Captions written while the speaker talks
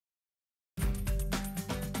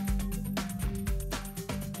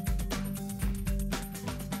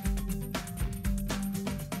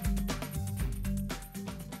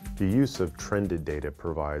The use of trended data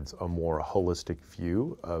provides a more holistic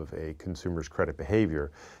view of a consumer's credit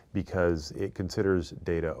behavior because it considers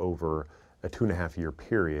data over a 2.5-year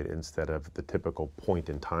period instead of the typical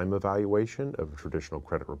point-in-time evaluation of a traditional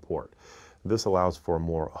credit report. This allows for a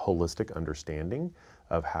more holistic understanding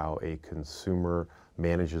of how a consumer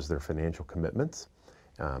manages their financial commitments,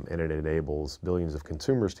 and it enables millions of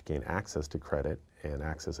consumers to gain access to credit and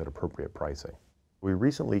access at appropriate pricing. We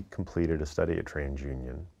recently completed a study at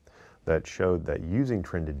TransUnion that showed that using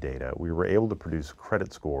trended data, we were able to produce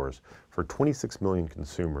credit scores for 26 million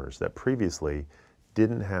consumers that previously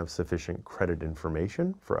didn't have sufficient credit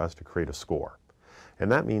information for us to create a score.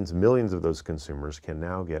 And that means millions of those consumers can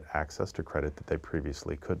now get access to credit that they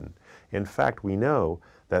previously couldn't. In fact, we know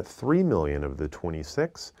that 3 million of the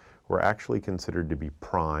 26 were actually considered to be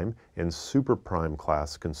prime and super prime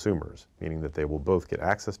class consumers, meaning that they will both get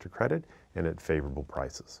access to credit and at favorable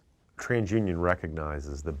prices. TransUnion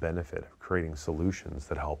recognizes the benefit of creating solutions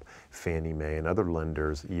that help Fannie Mae and other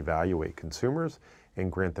lenders evaluate consumers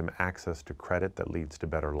and grant them access to credit that leads to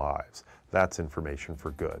better lives. That's information for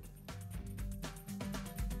good.